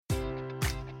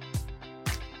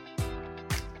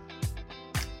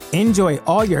Enjoy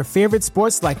all your favorite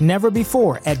sports like never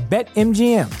before at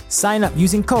BetMGM. Sign up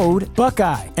using code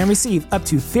Buckeye and receive up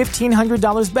to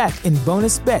 $1,500 back in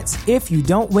bonus bets if you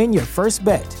don't win your first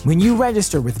bet. When you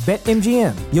register with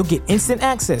BetMGM, you'll get instant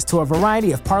access to a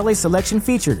variety of parlay selection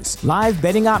features, live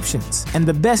betting options, and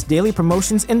the best daily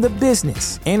promotions in the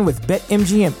business. And with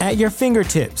BetMGM at your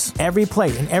fingertips, every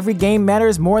play and every game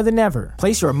matters more than ever.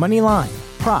 Place your money line,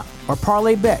 prop, or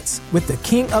parlay bets with the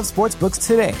king of sportsbooks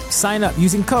today. Sign up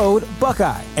using code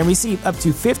Buckeye and receive up to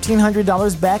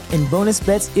 $1,500 back in bonus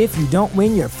bets if you don't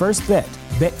win your first bet.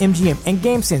 BetMGM and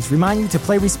GameSense remind you to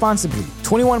play responsibly.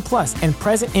 21 plus and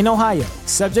present in Ohio,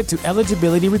 subject to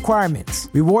eligibility requirements.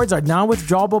 Rewards are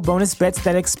non-withdrawable bonus bets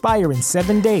that expire in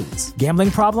 7 days. Gambling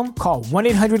problem? Call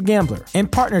 1-800-GAMBLER. In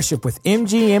partnership with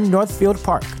MGM Northfield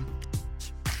Park.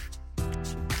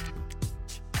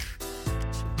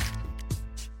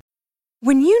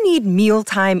 When you need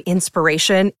mealtime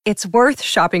inspiration, it's worth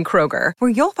shopping Kroger, where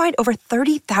you'll find over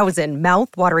 30,000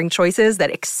 mouth-watering choices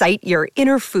that excite your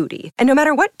inner foodie. And no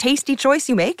matter what tasty choice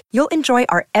you make, you'll enjoy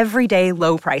our everyday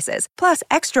low prices, plus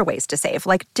extra ways to save,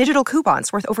 like digital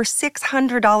coupons worth over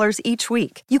 $600 each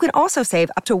week. You can also save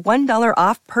up to $1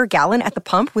 off per gallon at the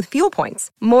pump with fuel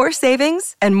points. More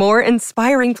savings and more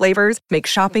inspiring flavors make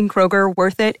shopping Kroger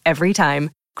worth it every time.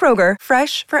 Kroger,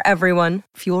 fresh for everyone.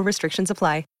 Fuel restrictions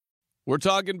apply. We're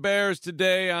talking Bears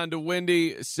today on the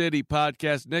Windy City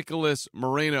podcast. Nicholas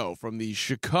Moreno from the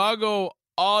Chicago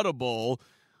Audible,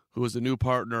 who is a new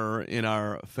partner in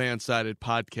our fan-sided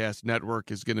podcast network,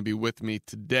 is going to be with me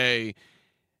today.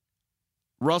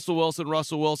 Russell Wilson.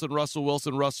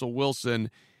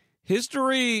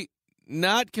 History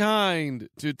not kind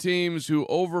to teams who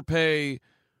overpay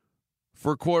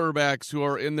for quarterbacks who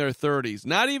are in their 30s.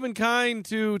 Not even kind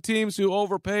to teams who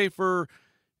overpay for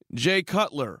Jay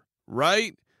Cutler.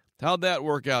 Right? How'd that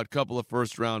work out? Couple of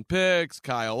first-round picks,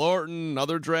 Kyle Orton,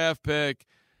 another draft pick.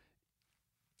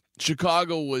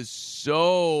 Chicago was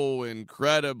so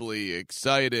incredibly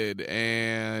excited,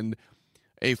 and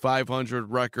a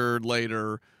 500 record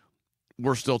later,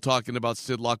 we're still talking about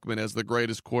Sid Luckman as the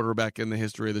greatest quarterback in the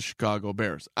history of the Chicago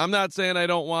Bears. I'm not saying I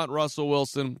don't want Russell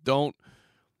Wilson. Don't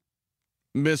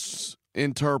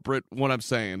misinterpret what I'm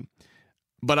saying.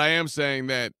 But I am saying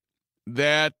that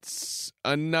that's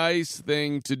a nice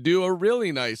thing to do, a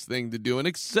really nice thing to do, an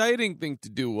exciting thing to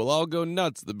do. We'll all go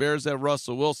nuts. The Bears have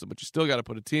Russell Wilson, but you still got to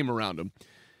put a team around him.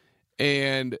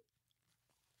 And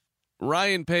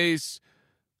Ryan Pace,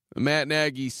 Matt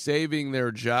Nagy saving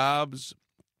their jobs,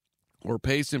 or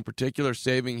Pace in particular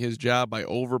saving his job by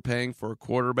overpaying for a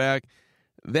quarterback,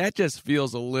 that just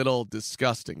feels a little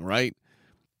disgusting, right?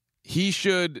 He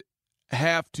should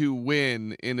have to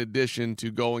win in addition to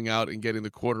going out and getting the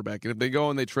quarterback. And if they go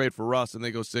and they trade for Russ and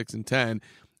they go 6-10,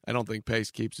 I don't think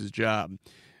Pace keeps his job.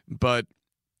 And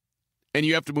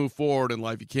you have to move forward in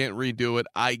life. You can't redo it.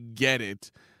 I get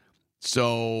it.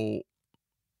 So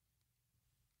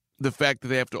the fact that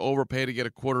they have to overpay to get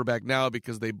a quarterback now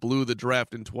because they blew the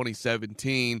draft in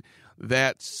 2017,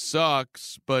 that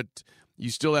sucks, but you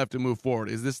still have to move forward.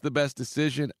 Is this the best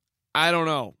decision? I don't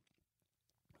know.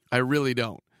 I really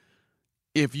don't.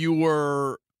 If you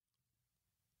were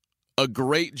a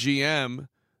great GM,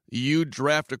 you'd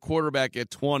draft a quarterback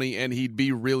at 20 and he'd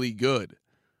be really good.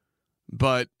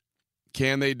 But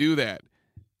can they do that?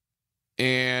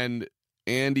 And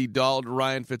Andy Dalton,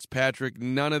 Ryan Fitzpatrick,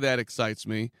 none of that excites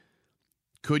me.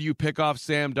 Could you pick off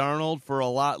Sam Darnold for a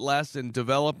lot less and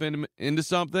develop him into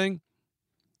something?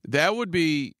 That would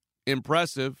be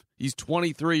impressive. He's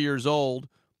 23 years old.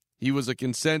 He was a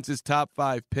consensus top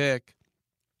 5 pick.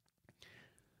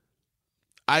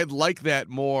 I'd like that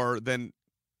more than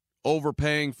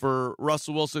overpaying for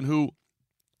Russell Wilson, who,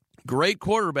 great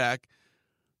quarterback,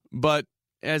 but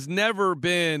has never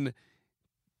been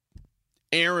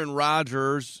Aaron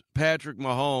Rodgers, Patrick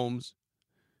Mahomes.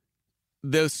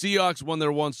 The Seahawks won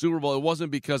their one Super Bowl. It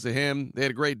wasn't because of him. They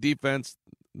had a great defense.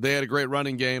 They had a great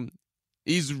running game.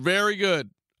 He's very good.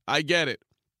 I get it.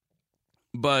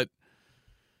 But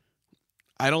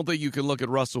I don't think you can look at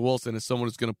Russell Wilson as someone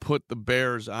who's going to put the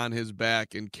Bears on his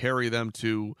back and carry them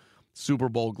to Super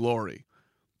Bowl glory.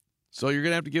 So you're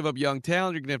going to have to give up young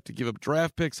talent. You're going to have to give up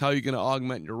draft picks. How are you going to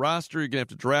augment your roster? You're going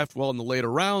to have to draft well in the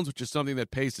later rounds, which is something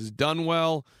that Pace has done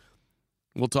well.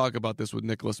 We'll talk about this with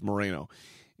Nicholas Moreno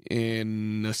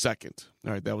in a second.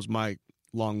 All right, that was my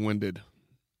long-winded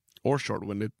or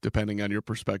short-winded, depending on your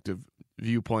perspective,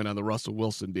 viewpoint on the Russell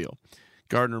Wilson deal.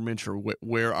 Gardner Minshew,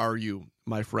 where are you,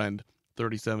 my friend?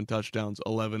 37 touchdowns,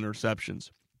 11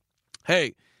 interceptions.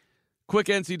 Hey, quick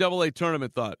NCAA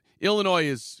tournament thought. Illinois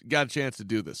has got a chance to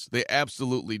do this. They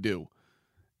absolutely do.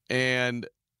 And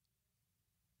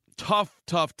tough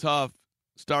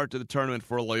start to the tournament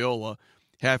for Loyola,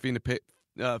 having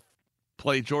to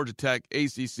play Georgia Tech,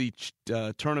 ACC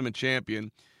tournament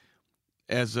champion,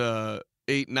 as a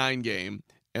 8-9 game.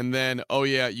 And then,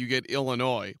 you get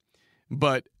Illinois.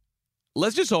 But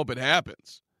let's just hope it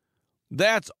happens.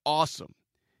 That's awesome.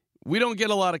 We don't get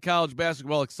a lot of college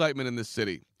basketball excitement in this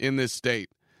city, in this state.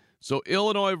 So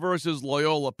Illinois versus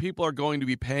Loyola, people are going to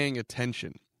be paying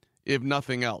attention, if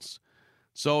nothing else.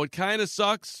 So it kind of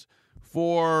sucks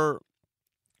for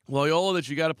Loyola that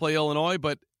you got to play Illinois,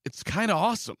 but it's kind of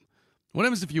awesome. What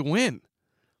happens if you win?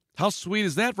 How sweet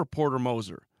is that for Porter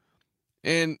Moser?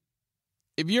 And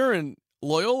if you're a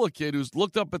Loyola kid who's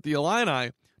looked up at the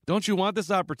Illini, don't you want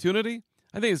this opportunity?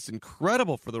 I think it's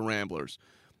incredible for the Ramblers.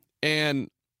 And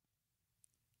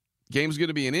game's going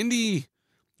to be in Indy.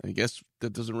 I guess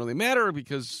that doesn't really matter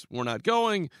because we're not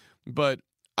going, but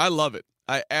I love it.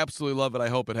 I absolutely love it. I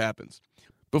hope it happens.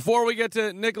 Before we get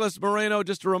to Nicholas Moreno,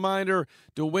 just a reminder,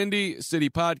 the Windy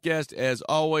City Podcast, as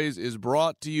always, is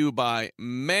brought to you by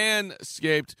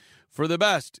Manscaped for the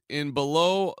best in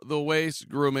below-the-waist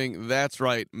grooming. That's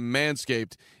right,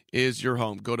 Manscaped is your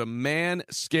home. Go to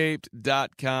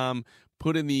manscaped.com,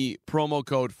 put in the promo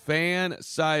code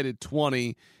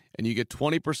FANSIDED20, and you get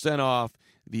 20% off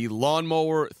the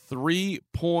Lawnmower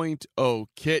 3.0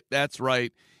 kit. That's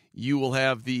right. You will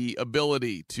have the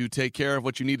ability to take care of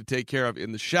what you need to take care of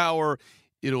in the shower.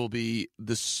 It'll be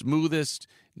the smoothest,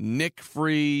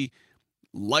 nick-free,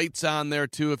 lights on there,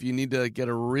 too, if you need to get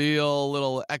a real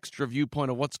little extra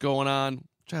viewpoint of what's going on,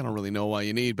 which I don't really know why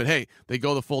you need. But, hey, they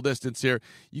go the full distance here.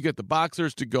 You get the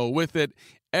boxers to go with it.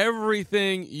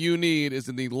 Everything you need is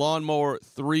in the Lawnmower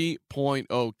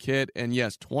 3.0 kit. And,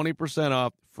 yes, 20%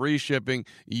 off, free shipping.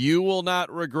 You will not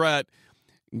regret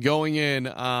going in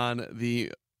on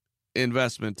the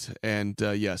investment. And,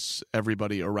 yes,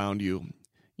 everybody around you,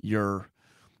 your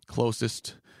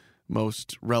closest,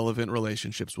 most relevant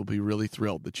relationships will be really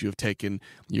thrilled that you have taken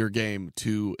your game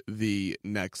to the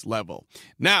next level.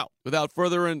 Now, without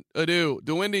further ado,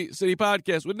 the Windy City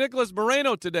Podcast with Nicholas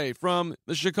Moreno today from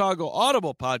the Chicago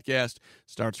Audible Podcast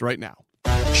starts right now.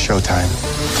 Showtime.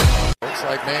 Looks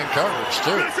like man coverage,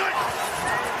 too.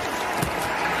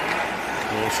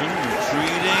 Wilson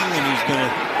retreating, and he's going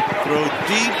to throw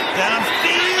deep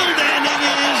downfield, and it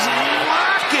is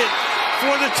Lockett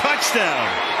for the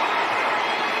touchdown.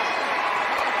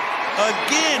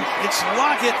 Again, it's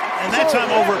Lockett, and that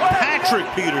time over Patrick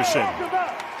Peterson.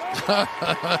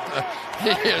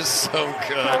 He is so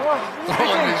good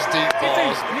throwing these deep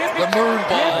balls.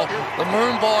 The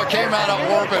moon ball came out of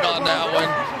orbit on that one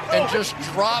and just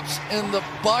drops in the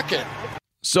bucket.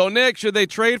 So, Nick, should they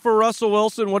trade for Russell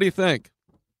Wilson? What do you think?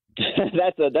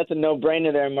 That's a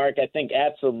no-brainer there, Mark. I think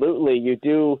absolutely you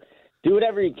do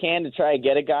whatever you can to try to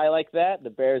get a guy like that. The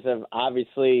Bears have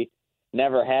obviously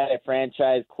never had a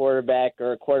franchise quarterback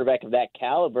or a quarterback of that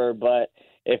caliber, but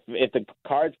if the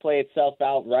cards play itself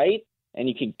out right and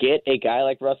you can get a guy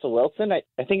like Russell Wilson, I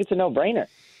think it's a no-brainer.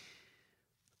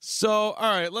 So,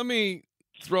 all right, let me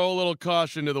throw a little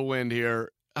caution to the wind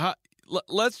here.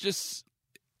 Let's just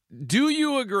 – do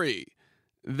you agree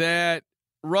that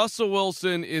Russell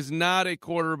Wilson is not a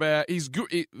quarterback?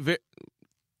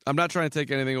 I'm not trying to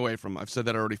take anything away from him. I've said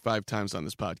that already 5 times on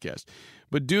this podcast.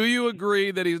 But do you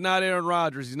agree that he's not Aaron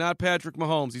Rodgers, he's not Patrick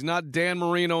Mahomes, he's not Dan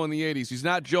Marino in the 80s, he's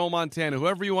not Joe Montana,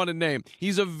 whoever you want to name?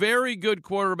 He's a very good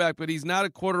quarterback, but he's not a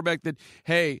quarterback that,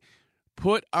 hey,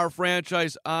 put our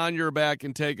franchise on your back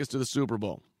and take us to the Super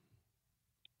Bowl.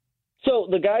 So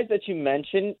the guys that you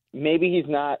mentioned, maybe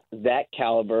he's not that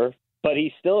caliber, but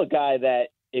he's still a guy that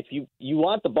if you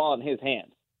want the ball in his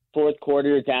hands, fourth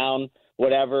quarter, down,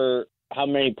 whatever, how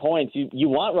many points, you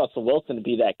want Russell Wilson to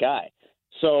be that guy.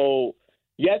 So,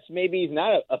 yes, maybe he's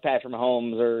not a Patrick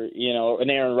Mahomes or, an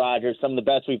Aaron Rodgers, some of the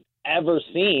best we've ever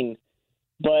seen,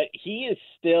 but he is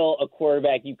still a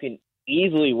quarterback you can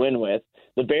easily win with.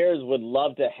 The Bears would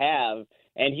love to have,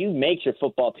 and he makes your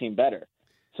football team better.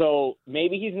 So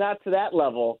maybe he's not to that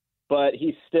level, but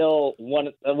he's still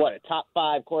a top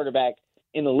 5 quarterback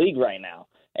in the league right now.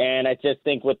 And I just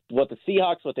think with what the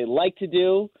Seahawks, what they like to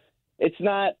do, they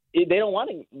don't want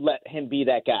to let him be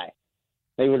that guy.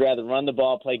 They would rather run the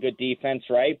ball, play good defense,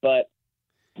 right? But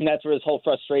that's where his whole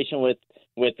frustration with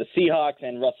the Seahawks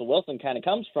and Russell Wilson kind of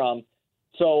comes from.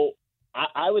 So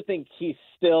I would think he's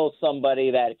still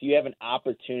somebody that if you have an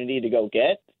opportunity to go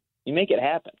get, you make it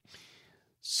happen.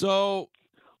 So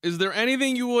is there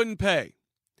anything you wouldn't pay?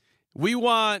 We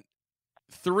want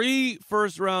 3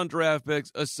 first-round draft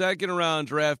picks, a second-round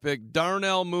draft pick,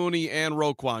 Darnell Mooney, and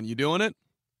Roquan. You doing it?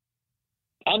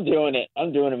 I'm doing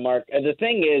it, Mark. And the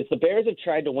thing is, the Bears have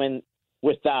tried to win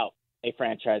without a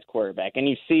franchise quarterback. And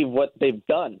you see what they've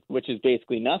done, which is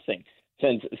basically nothing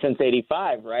since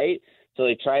 85, right? So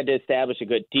they tried to establish a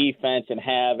good defense and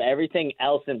have everything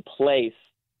else in place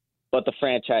but the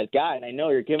franchise guy. And I know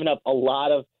you're giving up a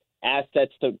lot of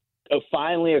assets to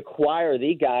finally acquire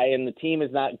the guy, and the team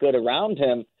is not good around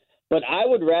him. But I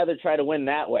would rather try to win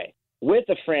that way with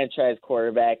a franchise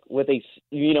quarterback, with a,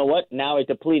 now a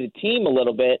depleted team a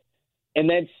little bit, and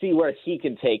then see where he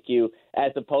can take you,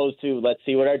 as opposed to let's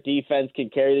see what our defense can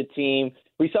carry the team.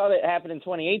 We saw that happen in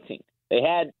 2018. They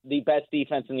had the best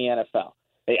defense in the NFL.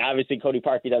 Obviously, Cody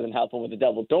Parkey doesn't help them with the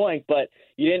double doink, but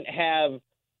you didn't have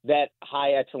that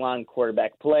high echelon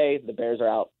quarterback play. The Bears are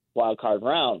out wild card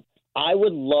round. I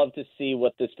would love to see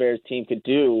what this Bears team could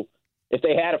do if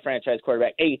they had a franchise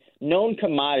quarterback, a known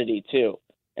commodity too,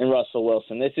 in Russell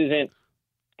Wilson. This isn't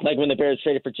like when the Bears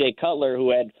traded for Jay Cutler,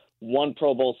 who had one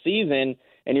Pro Bowl season,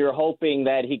 and you're hoping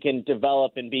that he can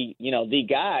develop and be, the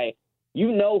guy.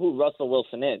 You know who Russell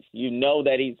Wilson is. You know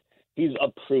that he's a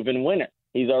proven winner.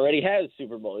 He's already had a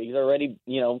Super Bowl. He's already,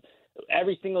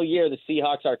 every single year the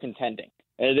Seahawks are contending.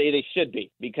 And they should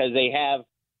be, because they have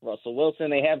Russell Wilson,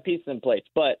 they have pieces in place.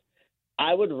 But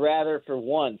I would rather, for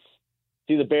once,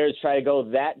 see the Bears try to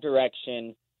go that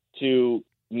direction to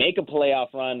make a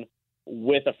playoff run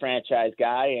with a franchise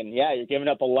guy. And, yeah, you're giving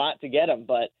up a lot to get him,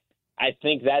 but I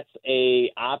think that's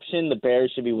a option the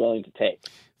Bears should be willing to take.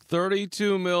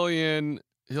 $32 million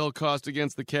he'll cost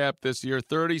against the cap this year,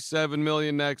 $37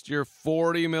 million next year,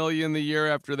 $40 million the year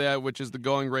after that, which is the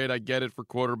going rate. I get it for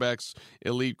quarterbacks,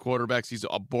 elite quarterbacks. He's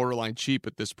a borderline cheap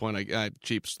at this point.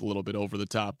 Cheap's a little bit over the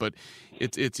top, but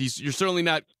you're certainly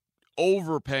not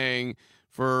overpaying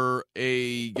for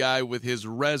a guy with his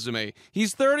resume.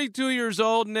 He's 32 years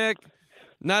old, Nick.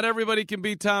 Not everybody can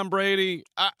be Tom Brady.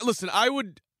 Listen,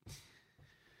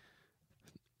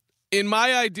 in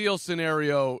my ideal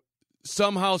scenario,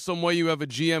 somehow, some way you have a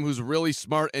GM who's really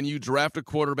smart and you draft a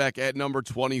quarterback at number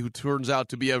 20 who turns out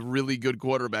to be a really good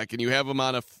quarterback, and you have him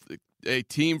on a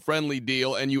team-friendly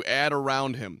deal and you add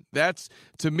around him. That's,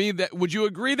 to me, would you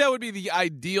agree that would be the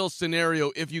ideal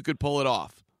scenario if you could pull it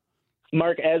off?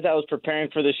 Mark, as I was preparing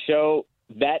for the show,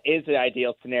 that is the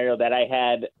ideal scenario that I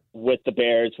had with the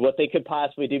Bears, what they could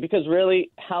possibly do, because really,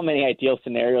 how many ideal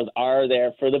scenarios are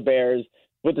there for the Bears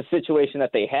with the situation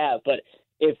that they have? But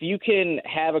if you can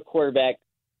have a quarterback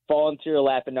fall into your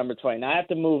lap at number 20, not have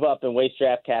to move up and waste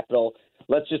draft capital,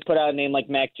 let's just put out a name like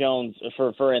Mac Jones,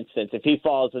 for instance, if he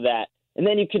falls to that, and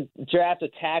then you could draft a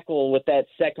tackle with that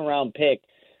second-round pick.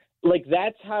 Like,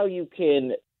 that's how you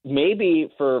can maybe,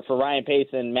 for Ryan Pace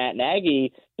and Matt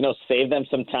Nagy, save them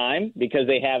some time, because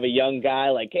they have a young guy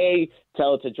like, hey,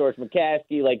 tell it to George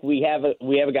McCaskey, like, we have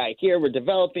a guy here, we're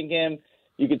developing him.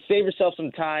 You could save yourself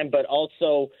some time, but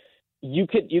also you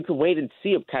could wait and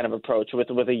see a kind of approach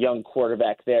with a young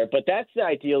quarterback there. But that's the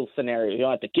ideal scenario. You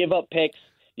don't have to give up picks.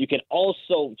 You can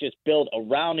also just build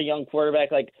around a young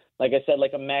quarterback, like I said,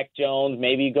 like a Mac Jones.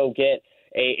 Maybe you go get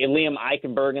a Liam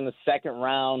Eichenberg in the second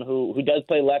round who does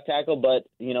play left tackle, but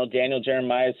Daniel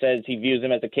Jeremiah says he views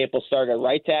him as a capable starter at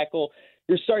right tackle.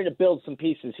 You're starting to build some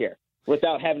pieces here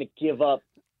without having to give up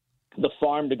the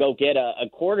farm to go get a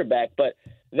quarterback. But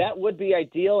that would be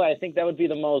ideal. I think that would be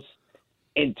the most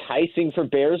enticing for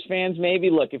Bears fans, maybe.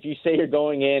 Look, if you say you're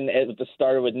going in at the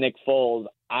starter with Nick Foles,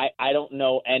 I don't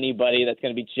know anybody that's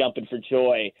going to be jumping for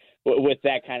joy with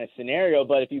that kind of scenario.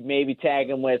 But if you maybe tag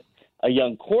him with a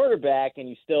young quarterback and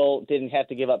you still didn't have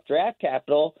to give up draft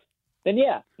capital, then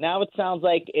yeah, now it sounds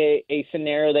like a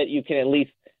scenario that you can at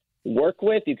least work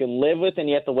with, you can live with, and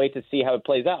you have to wait to see how it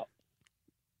plays out.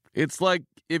 It's like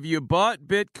if you bought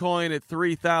Bitcoin at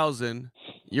 3,000,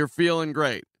 you're feeling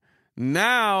great.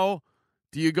 Now,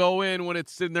 do you go in when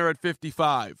it's sitting there at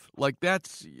 55? Like,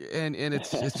 that's and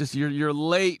it's just you're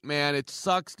late, man. It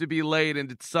sucks to be late, and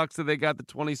it sucks that they got the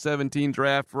 2017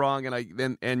 draft wrong.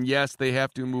 And yes, they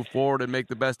have to move forward and make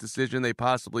the best decision they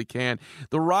possibly can.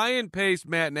 The Ryan Pace,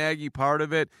 Matt Nagy part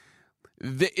of it.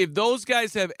 If those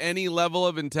guys have any level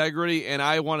of integrity, and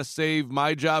I want to save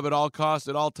my job at all costs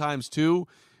at all times too,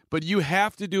 but you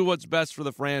have to do what's best for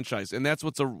the franchise, and that's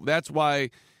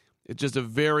why. It's just a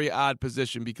very odd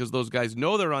position, because those guys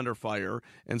know they're under fire,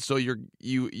 and so you're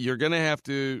going to have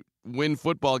to win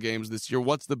football games this year.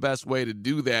 What's the best way to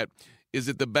do that? Is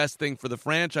it the best thing for the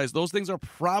franchise? Those things are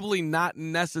probably not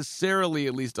necessarily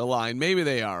at least aligned. Maybe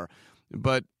they are,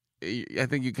 but I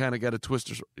think you kind of got to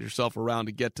twist yourself around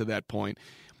to get to that point.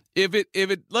 If it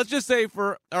let's just say,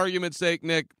 for argument's sake,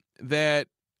 Nick, that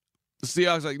the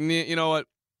Seahawks like, you know what,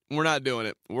 we're not doing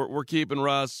it. We're keeping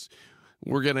Russ.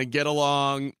 We're gonna get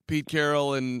along. Pete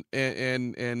Carroll and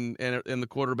the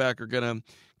quarterback are gonna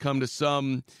come to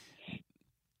some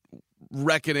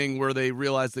reckoning where they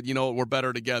realize that, we're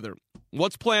better together.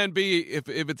 What's plan B if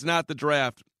it's not the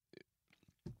draft?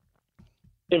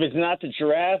 If it's not the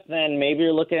draft, then maybe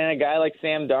you're looking at a guy like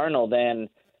Sam Darnold. And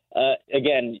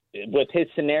again, with his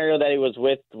scenario that he was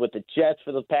with the Jets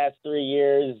for the past 3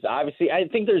 years, obviously I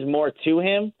think there's more to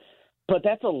him, but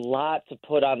that's a lot to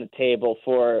put on the table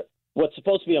for what's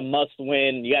supposed to be a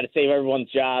must-win. You got to save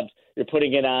everyone's jobs. You're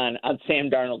putting it on Sam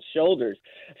Darnold's shoulders.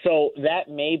 So that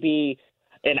may be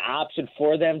an option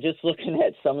for them. Just looking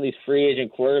at some of these free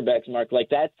agent quarterbacks, Mark, like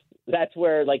that's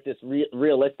where like this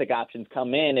realistic options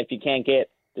come in. If you can't get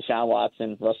Deshaun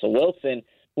Watson, Russell Wilson,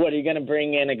 what are you going to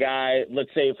bring in a guy,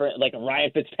 let's say for like a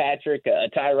Ryan Fitzpatrick, a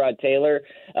Tyrod Taylor,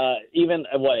 even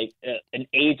an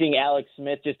aging Alex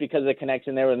Smith just because of the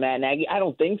connection there with Matt Nagy? I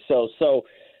don't think so. So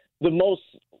the most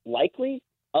likely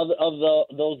of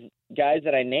those guys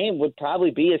that I named would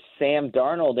probably be a Sam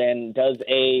Darnold, and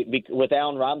with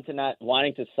Allen Robinson not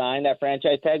wanting to sign that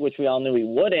franchise tag, which we all knew he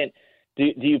wouldn't. Do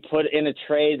you put in a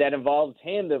trade that involves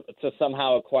him to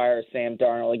somehow acquire Sam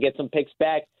Darnold and get some picks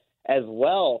back as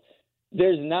well?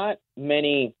 There's not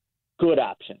many good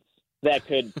options that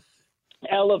could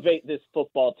elevate this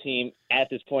football team at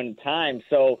this point in time.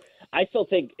 So I still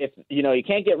think if you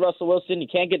can't get Russell Wilson, you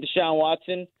can't get Deshaun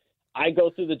Watson, I go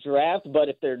through the draft. But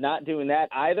if they're not doing that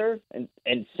either, and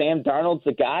Sam Darnold's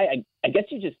the guy, I guess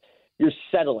you're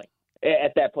settling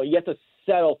at that point. You have to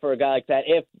settle for a guy like that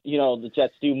if, the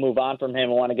Jets do move on from him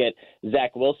and want to get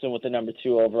Zach Wilson with the number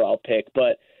 2 overall pick.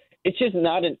 But it's just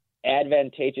not an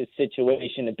advantageous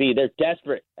situation to be. They're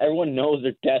desperate. Everyone knows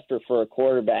they're desperate for a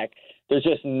quarterback. There's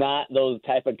just not those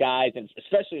type of guys, and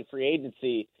especially in free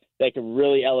agency, that can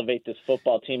really elevate this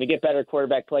football team and get better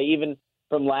quarterback play, even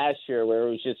from last year where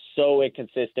it was just so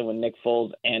inconsistent with Nick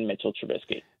Foles and Mitchell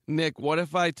Trubisky. Nick, what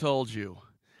if I told you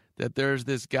that there's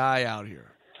this guy out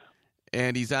here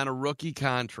and he's on a rookie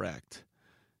contract,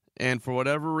 and for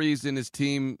whatever reason his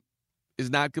team is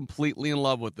not completely in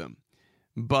love with him,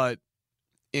 but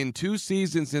in 2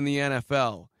 seasons in the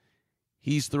NFL,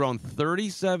 he's thrown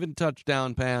 37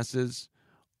 touchdown passes,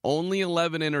 only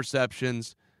 11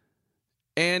 interceptions,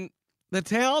 and the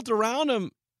talent around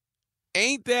him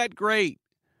ain't that great.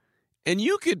 And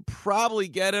you could probably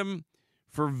get him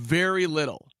for very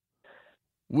little.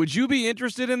 Would you be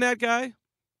interested in that guy?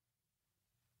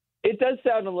 It does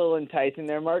sound a little enticing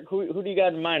there, Mark. Who do you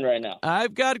got in mind right now?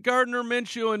 I've got Gardner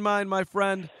Minshew in mind, my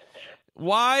friend.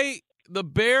 Why? The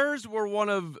Bears were one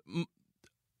of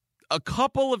a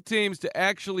couple of teams to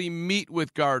actually meet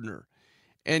with Gardner.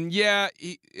 And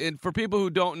and for people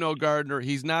who don't know Gardner,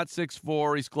 he's not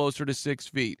 6'4", he's closer to 6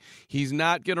 feet. He's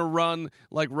not going to run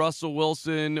like Russell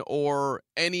Wilson or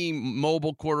any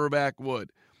mobile quarterback would.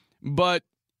 But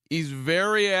he's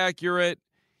very accurate,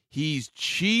 he's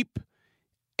cheap,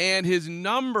 and his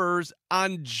numbers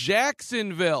on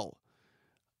Jacksonville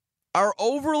are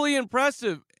overly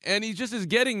impressive. And he just is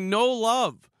getting no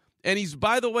love. And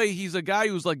by the way, he's a guy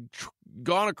who's like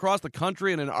gone across the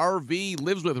country in an RV,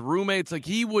 lives with roommates. Like,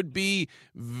 he would be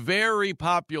very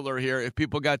popular here if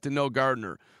people got to know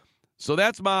Gardner. So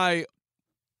that's my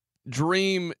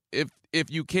dream if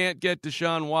you can't get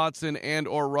Deshaun Watson and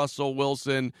or Russell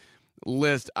Wilson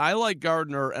list. I like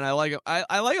Gardner, and I like him.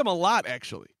 I like him a lot,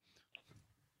 actually.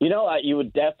 You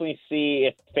would definitely see,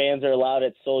 if fans are allowed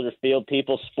at Soldier Field,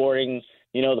 people sporting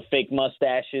the fake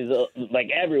mustaches, like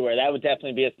everywhere. That would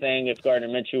definitely be a thing if Gardner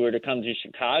Minshew were to come to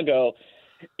Chicago.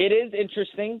 It is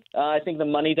interesting. I think the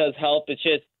money does help. It's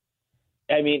just,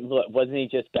 look, wasn't he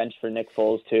just benched for Nick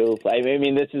Foles too?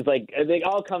 This is like, it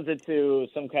all comes into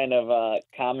some kind of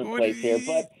commonplace here.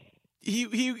 But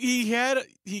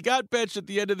he got benched at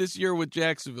the end of this year with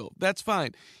Jacksonville. That's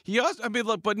fine. He also,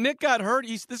 but Nick got hurt.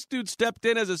 This dude stepped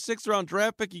in as a 6th-round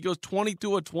draft pick. He goes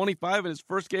 22 of 25 in his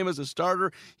first game as a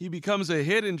starter. He becomes a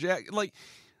hit in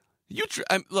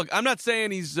I'm not saying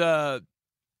he's this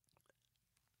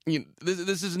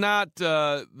is not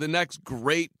the next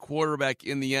great quarterback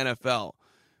in the NFL,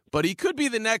 but he could be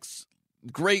the next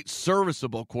great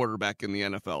serviceable quarterback in the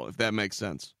NFL, if that makes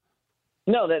sense.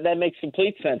 No, that makes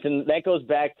complete sense. And that goes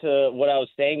back to what I was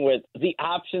saying with the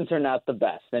options are not the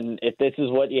best. And if this is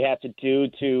what you have to do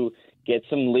to get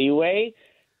some leeway,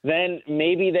 then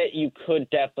maybe that you could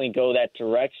definitely go that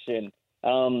direction.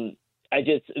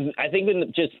 I think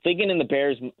just thinking in the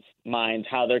Bears' mind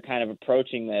how they're kind of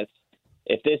approaching this,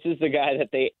 if this is the guy that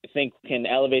they think can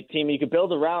elevate the team, you could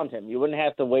build around him. You wouldn't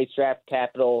have to waste draft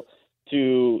capital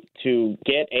to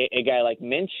get a guy like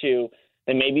Minshew.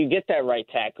 Then maybe you get that right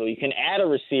tackle. You can add a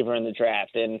receiver in the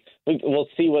draft, and we'll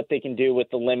see what they can do with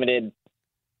the limited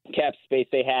cap space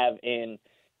they have in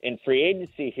free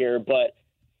agency here. But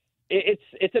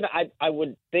I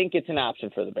would think it's an option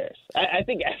for the Bears. I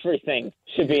think everything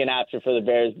should be an option for the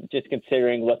Bears, just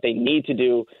considering what they need to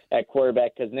do at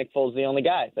quarterback, because Nick Foles is the only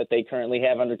guy that they currently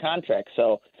have under contract.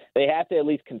 So they have to at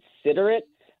least consider it.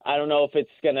 I don't know if it's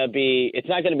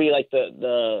not going to be like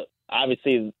the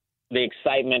obviously the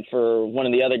excitement for one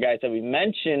of the other guys that we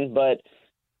mentioned, but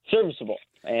serviceable.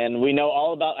 And we know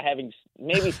all about having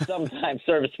maybe sometimes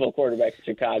serviceable quarterbacks in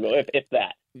Chicago, if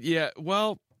that. Yeah,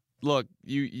 well, look,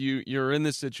 you're in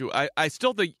this situation. I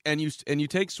still think, and you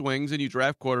take swings and you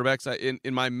draft quarterbacks.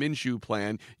 In my Minshew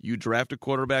plan, you draft a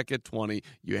quarterback at 20.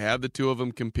 You have the two of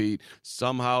them compete.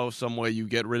 Somehow, some way, you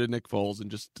get rid of Nick Foles and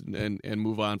just and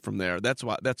move on from there. That's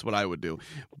what I would do.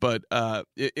 But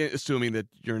assuming that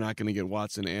you're not going to get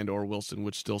Watson and or Wilson,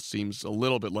 which still seems a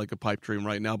little bit like a pipe dream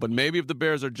right now. But maybe if the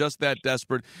Bears are just that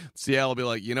desperate, Seattle will be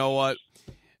like, you know what?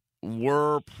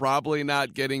 We're probably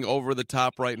not getting over the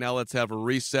top right now. Let's have a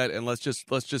reset and let's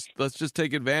just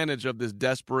take advantage of this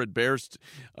desperate Bears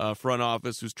front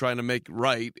office who's trying to make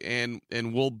right, and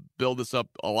we'll build this up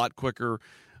a lot quicker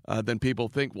than people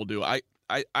think we'll do.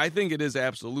 I think it is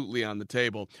absolutely on the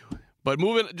table. But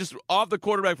moving just off the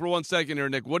quarterback for 1 second here,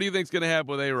 Nick, what do you think is going to happen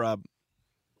with A-Rob?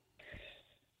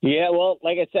 Yeah, well,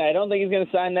 like I said, I don't think he's going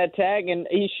to sign that tag, and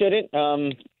he shouldn't.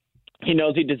 He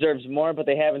knows he deserves more, but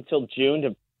they have until June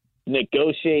to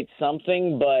negotiate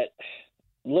something. But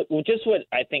look, just what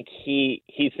I think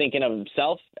he's thinking of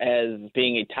himself as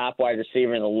being a top wide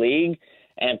receiver in the league.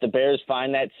 And if the Bears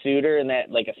find that suitor in that,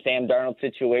 like a Sam Darnold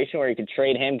situation where you can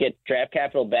trade him, get draft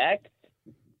capital back,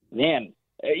 man,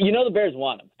 you know the Bears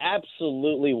want him,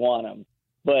 absolutely want him.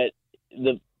 But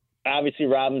obviously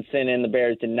Robinson and the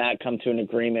Bears did not come to an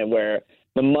agreement where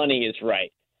the money is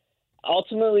right.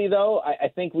 Ultimately, though, I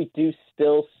think we do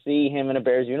still see him in a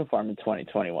Bears uniform in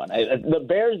 2021. The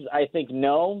Bears, I think,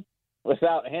 know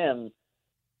without him,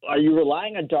 are you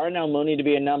relying on Darnell Mooney to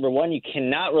be a number one? You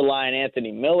cannot rely on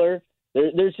Anthony Miller.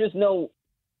 There's just no,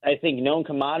 I think, known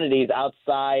commodities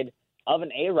outside of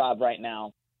an A-Rob right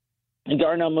now. And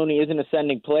Darnell Mooney is an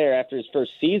ascending player after his first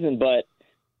season, but,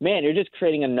 man, you're just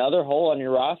creating another hole on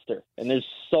your roster. And there's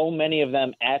so many of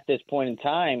them at this point in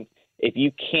time if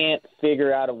you can't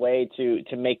figure out a way to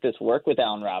make this work with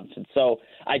Allen Robinson. So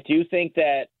I do think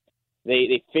that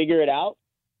they figure it out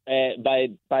by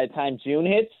the time June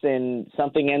hits and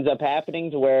something ends up happening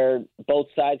to where both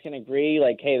sides can agree,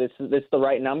 like, hey, this is the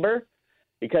right number.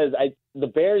 Because the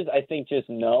Bears, I think, just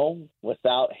know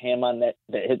without him on that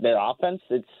offense,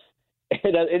 it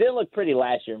didn't look pretty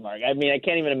last year, Mark. I mean, I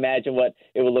can't even imagine what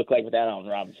it would look like without Allen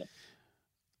Robinson.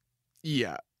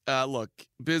 Yeah. Look,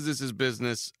 business is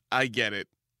business. I get it.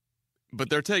 But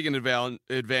they're taking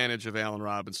advantage of Allen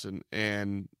Robinson,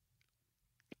 and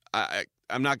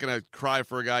I'm not going to cry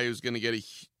for a guy who's going to get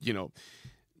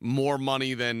more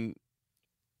money than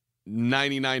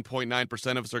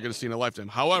 99.9% of us are going to see in a lifetime.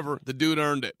 However, the dude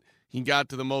earned it. He got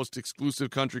to the most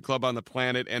exclusive country club on the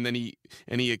planet, and then he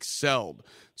excelled.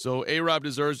 So A-Rob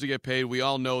deserves to get paid. We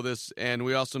all know this, and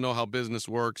we also know how business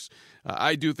works.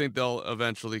 I do think they'll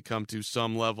eventually come to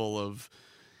some level of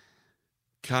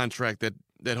contract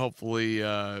that hopefully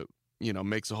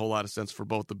makes a whole lot of sense for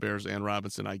both the Bears and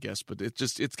Robinson, I guess. But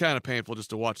it's kind of painful just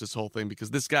to watch this whole thing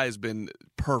because this guy has been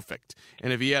perfect,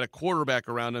 and if he had a quarterback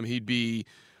around him, he'd be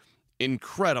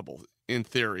incredible in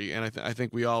theory. And I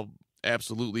think we all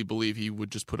absolutely believe he would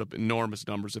just put up enormous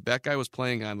numbers. If that guy was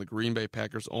playing on the Green Bay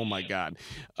Packers, oh my God.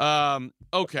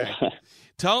 Okay.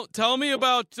 Tell me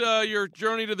about your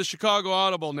journey to the Chicago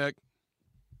Audible, Nick.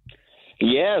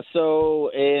 Yeah, so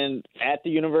at the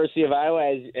University of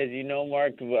Iowa, as you know,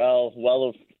 Mark, well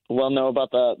know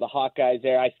about the Hawkeyes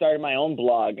there. I started my own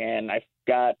blog, and I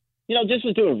got, just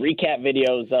was doing recap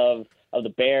videos of the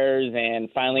Bears, and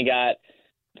finally got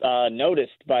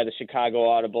noticed by the Chicago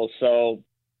Audible. So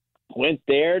went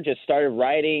there, just started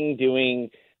writing, doing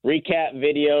recap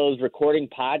videos, recording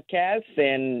podcasts,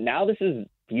 and now this is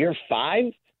year 5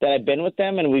 that I've been with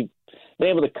them, and we've been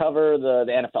able to cover the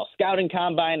NFL Scouting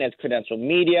Combine as credentialed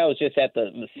media. I was just at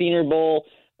the Senior Bowl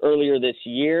earlier this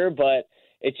year, but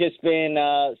it's just been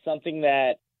something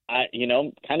that I,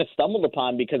 kind of stumbled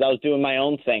upon because I was doing my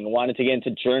own thing. I wanted to get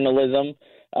into journalism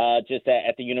just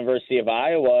at the University of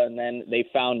Iowa, and then they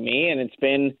found me, and it's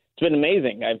been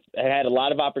amazing. I've had a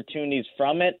lot of opportunities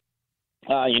from it,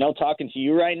 talking to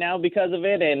you right now because of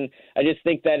it. And I just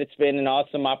think that it's been an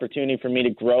awesome opportunity for me to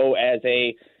grow as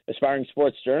a aspiring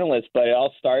sports journalist. But it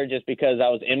all started just because I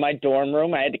was in my dorm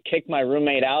room. I had to kick my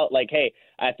roommate out. Like, hey,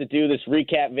 I have to do this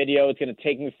recap video. It's going to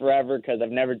take me forever because I've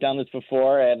never done this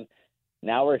before. And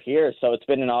now we're here. So it's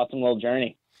been an awesome little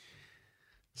journey.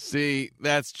 See,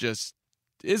 that's just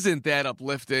isn't that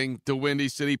uplifting to Windy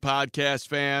City podcast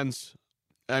fans?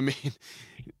 I mean,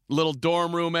 little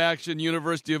dorm room action,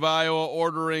 University of Iowa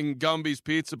ordering Gumby's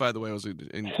Pizza. By the way,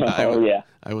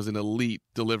 I was an elite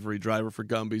delivery driver for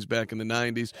Gumby's back in the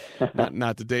 90s,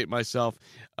 not to date myself.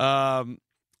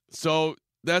 So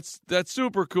that's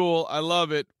super cool. I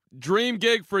love it. Dream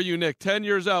gig for you, Nick. 10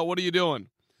 years out, what are you doing?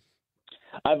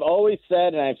 I've always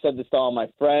said, and I've said this to all my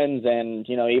friends and,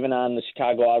 even on the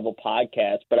Chicago Audible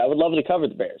podcast, but I would love to cover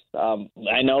the Bears.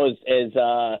 I know as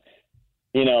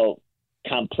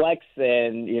complex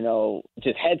and,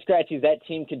 just head-scratchy as that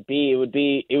team could be, it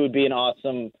would be an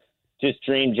awesome just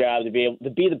dream job to be able to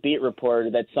be the beat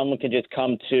reporter that someone can just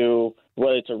come to,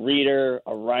 whether it's a reader,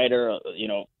 a writer,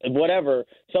 whatever.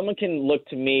 Someone can look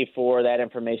to me for that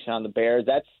information on the Bears.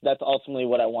 That's ultimately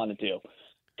what I want to do.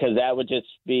 Because that would just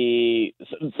be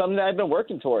something that I've been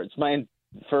working towards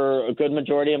for a good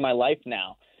majority of my life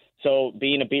now. So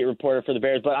being a beat reporter for the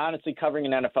Bears, but honestly covering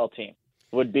an NFL team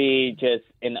would be just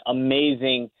an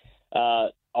amazing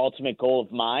ultimate goal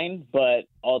of mine. But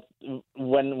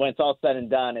when it's all said and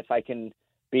done, if I can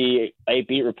be a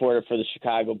beat reporter for the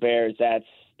Chicago Bears,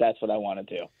 that's what I want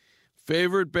to do.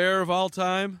 Favorite Bear of all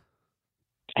time?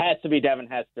 Has to be Devin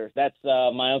Hester. That's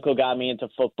my uncle got me into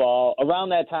football around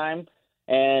that time.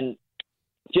 And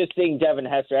just seeing Devin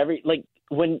Hester, every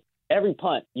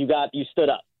punt you stood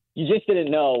up. You just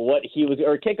didn't know what he was,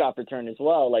 or a kickoff return as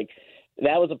well. Like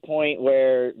that was a point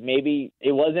where maybe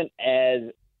it wasn't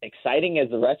as exciting as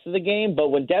the rest of the game. But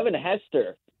when Devin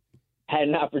Hester had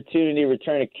an opportunity to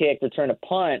return a kick, return a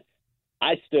punt,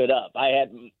 I stood up. I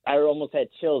almost had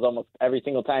chills almost every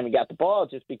single time he got the ball,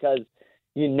 just because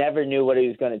you never knew what he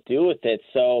was going to do with it.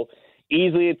 So.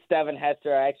 Easily, it's Devin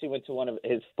Hester. I actually went to one of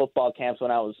his football camps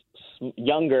when I was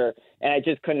younger, and I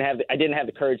just I didn't have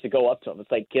the courage to go up to him.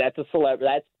 It's like, that's a celebrity.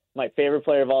 That's my favorite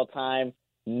player of all time.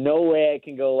 No way I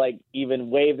can go, even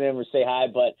wave to him or say hi,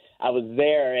 but I was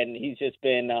there, and he's just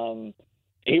been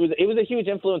he was a huge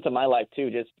influence in my life,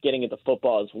 too, just getting into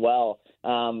football as well.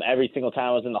 Every single time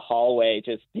I was in the hallway,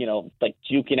 just,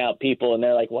 juking out people, and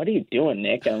they're like, what are you doing,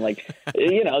 Nick? And I'm like,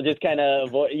 just kind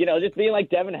of, just being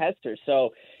like Devin Hester. So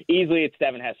easily it's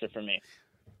Devin Hester for me.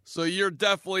 So you're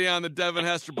definitely on the Devin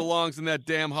Hester belongs in that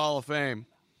damn Hall of Fame.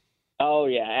 Oh,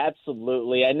 yeah,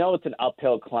 absolutely. I know it's an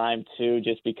uphill climb, too,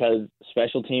 just because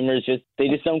special teamers they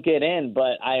just don't get in.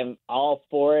 But I am all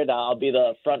for it. I'll be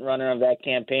the front runner of that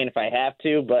campaign if I have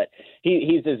to. But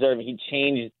he's deserving. He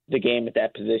changed the game at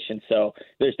that position. So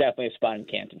there's definitely a spot in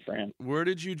Canton for him. Where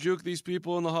did you juke these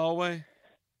people in the hallway?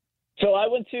 So I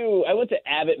went to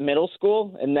Abbott Middle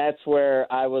School, and that's where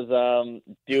I was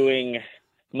doing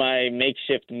my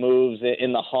makeshift moves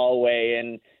in the hallway.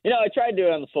 And, I tried to do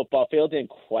it on the football field. It didn't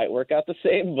quite work out the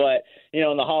same, but, in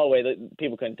the hallway,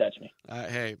 people couldn't touch me.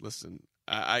 Hey, listen,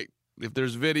 if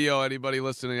there's video, anybody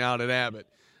listening out at Abbott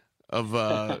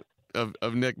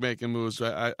of Nick making moves,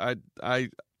 I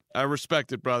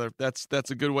respect it, brother.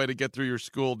 That's a good way to get through your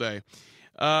school day.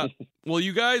 Well,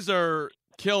 you guys are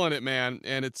killing it, man.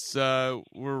 And it's, I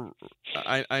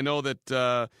know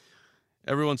that,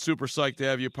 everyone's super psyched to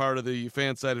have you part of the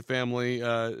Fansided family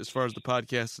as far as the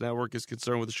podcast network is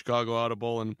concerned with the Chicago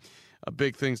Audible, and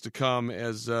big things to come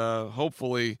as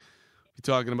hopefully we're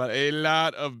talking about a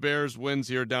lot of Bears wins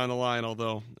here down the line,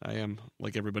 although I am,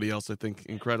 like everybody else, I think,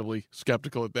 incredibly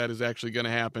skeptical that is actually going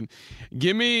to happen.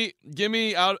 Give me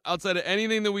outside of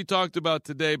anything that we talked about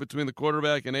today between the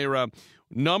quarterback and A-Rob,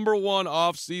 number one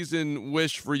off-season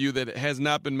wish for you that has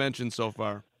not been mentioned so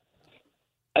far.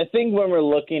 I think when we're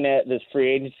looking at this free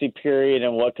agency period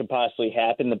and what could possibly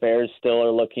happen, the Bears still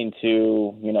are looking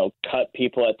to, cut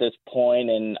people at this point.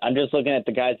 And I'm just looking at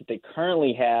the guys that they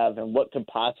currently have and what could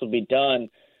possibly be done.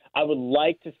 I would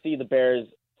like to see the Bears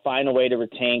find a way to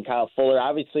retain Kyle Fuller.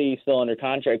 Obviously, he's still under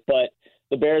contract, but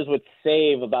the Bears would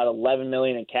save about $11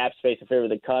 million in cap space if they were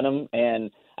to cut him. And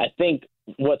I think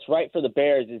what's right for the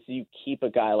Bears is you keep a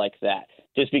guy like that,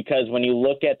 just because when you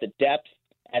look at the depth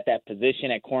at that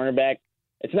position at cornerback,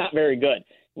 it's not very good.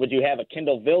 Would you have a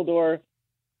Kendall Vildor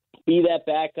be that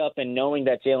backup, and knowing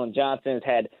that Jalen Johnson has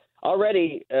had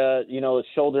already, a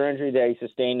shoulder injury that he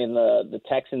sustained in the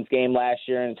Texans game last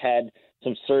year and has had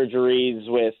some surgeries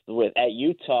with at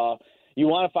Utah, you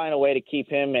want to find a way to keep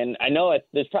him. And I know I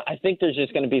think there's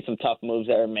just going to be some tough moves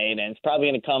that are made, and it's probably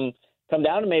going to come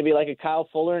down to maybe like a Kyle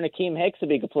Fuller and Akeem Hicks, to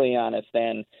be completely honest.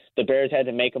 And the Bears had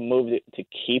to make a move to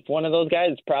keep one of those guys.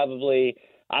 It's probably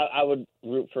I would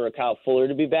root for a Kyle Fuller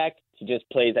to be back. He just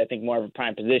plays, I think, more of a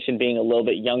prime position, being a little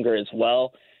bit younger as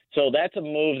well. So that's a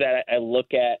move that I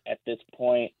look at this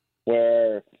point,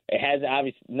 where it has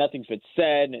obviously nothing's been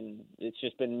said, and it's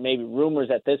just been maybe rumors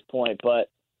at this point. But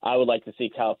I would like to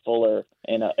see Kyle Fuller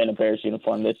in a Bears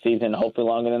uniform this season, hopefully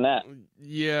longer than that.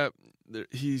 Yeah,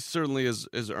 he certainly has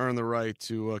earned the right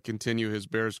to continue his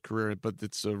Bears career, but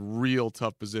it's a real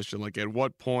tough position. Like, at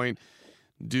what point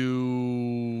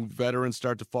do veterans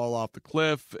start to fall off the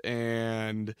cliff?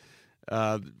 And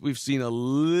we've seen a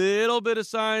little bit of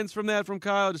signs from that from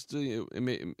Kyle. Just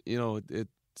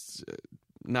it's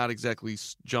not exactly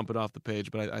jumping off the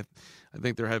page, but I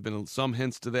think there have been some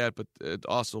hints to that. But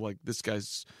also, like, this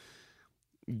guy's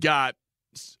got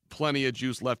plenty of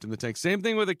juice left in the tank. Same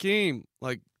thing with Akeem.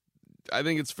 Like, I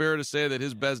think it's fair to say that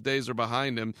his best days are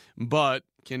behind him, but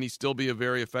can he still be a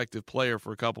very effective player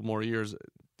for a couple more years?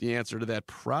 The answer to that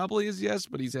probably is yes,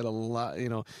 but he's had a lot,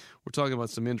 we're talking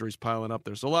about some injuries piling up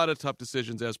there. So a lot of tough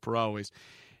decisions as per always.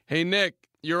 Hey, Nick,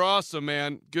 you're awesome,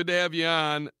 man. Good to have you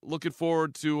on. Looking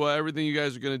forward to everything you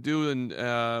guys are going to do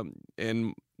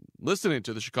and listening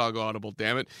to the Chicago Audible,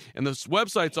 damn it. And this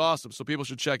website's awesome, so people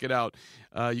should check it out.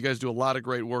 You guys do a lot of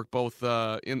great work, both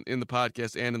in the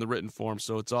podcast and in the written form,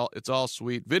 so it's all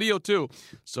sweet. Video, too,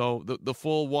 so the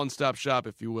full one-stop shop,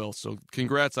 if you will. So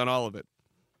congrats on all of it.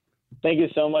 Thank you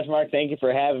so much, Mark. Thank you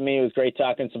for having me. It was great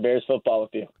talking some Bears football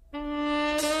with you.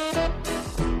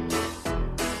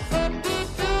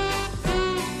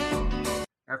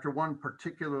 After one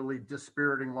particularly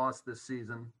dispiriting loss this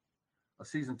season, a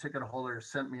season ticket holder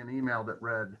sent me an email that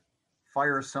read,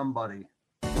 "Fire somebody."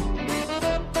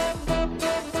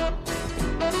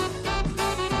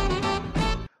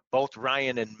 Both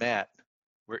Ryan and Matt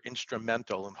were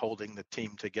instrumental in holding the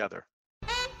team together.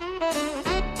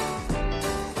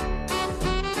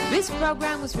 This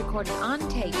program was recorded on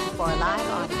tape for a live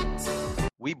audience.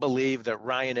 We believe that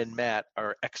Ryan and Matt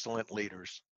are excellent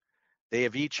leaders. They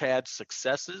have each had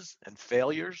successes and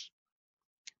failures,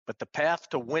 but the path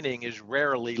to winning is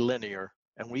rarely linear,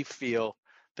 and we feel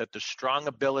that the strong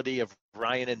ability of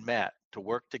Ryan and Matt to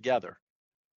work together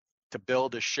to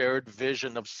build a shared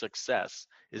vision of success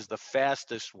is the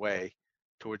fastest way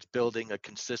towards building a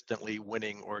consistently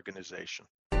winning organization.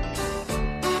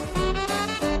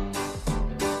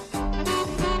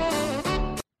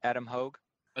 Adam Hogue.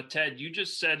 Ted, you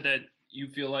just said that you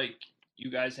feel like you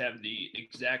guys have the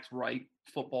exact right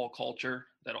football culture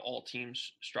that all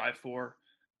teams strive for.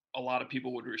 A lot of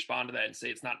people would respond to that and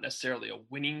say it's not necessarily a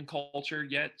winning culture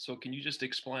yet. So can you just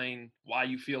explain why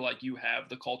you feel like you have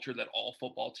the culture that all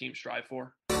football teams strive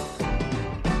for?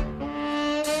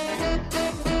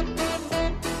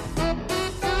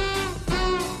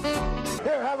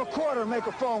 Here, have a quarter, make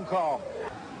a phone call.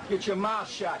 Get your mouth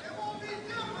shut.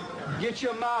 Get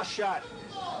your mouth shut,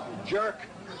 jerk.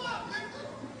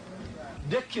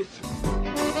 Dickus.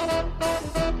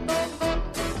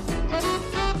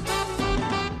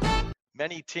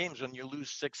 Many teams, when you lose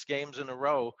 6 games in a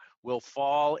row, will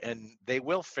fall and they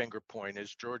will finger point,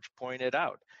 as George pointed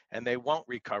out, and they won't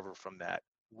recover from that.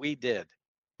 We did.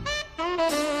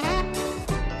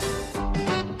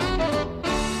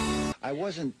 I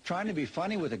wasn't trying to be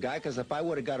funny with the guy, because if I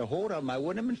would have got a hold of him, I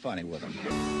wouldn't have been funny with him.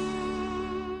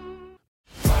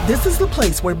 This is the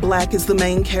place where Black is the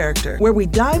main character, where we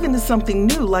dive into something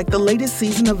new like the latest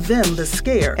season of Them, The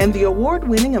Scare, and the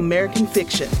award-winning American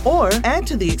Fiction. Or add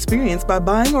to the experience by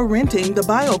buying or renting the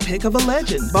biopic of a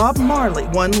legend, Bob Marley,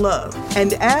 One Love.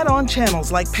 And add on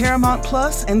channels like Paramount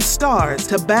Plus and Stars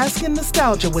to bask in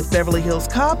nostalgia with Beverly Hills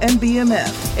Cop and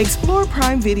BMF. Explore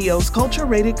Prime Video's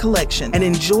culture-rated collection and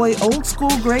enjoy old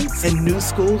school greats and new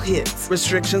school hits.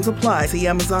 Restrictions apply. See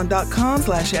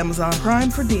Amazon.com/Amazon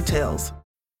Prime for details.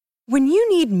 When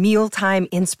you need mealtime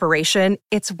inspiration,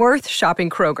 it's worth shopping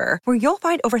Kroger, where you'll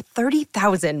find over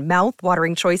 30,000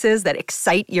 mouth-watering choices that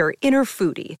excite your inner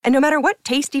foodie. And no matter what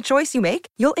tasty choice you make,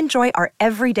 you'll enjoy our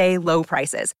everyday low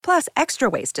prices, plus extra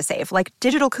ways to save, like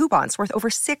digital coupons worth over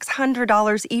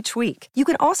 $600 each week. You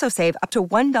can also save up to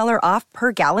 $1 off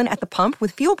per gallon at the pump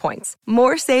with fuel points.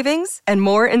 More savings and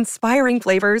more inspiring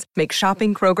flavors make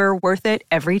shopping Kroger worth it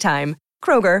every time.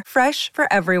 Kroger, fresh for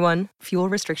everyone. Fuel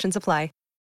restrictions apply.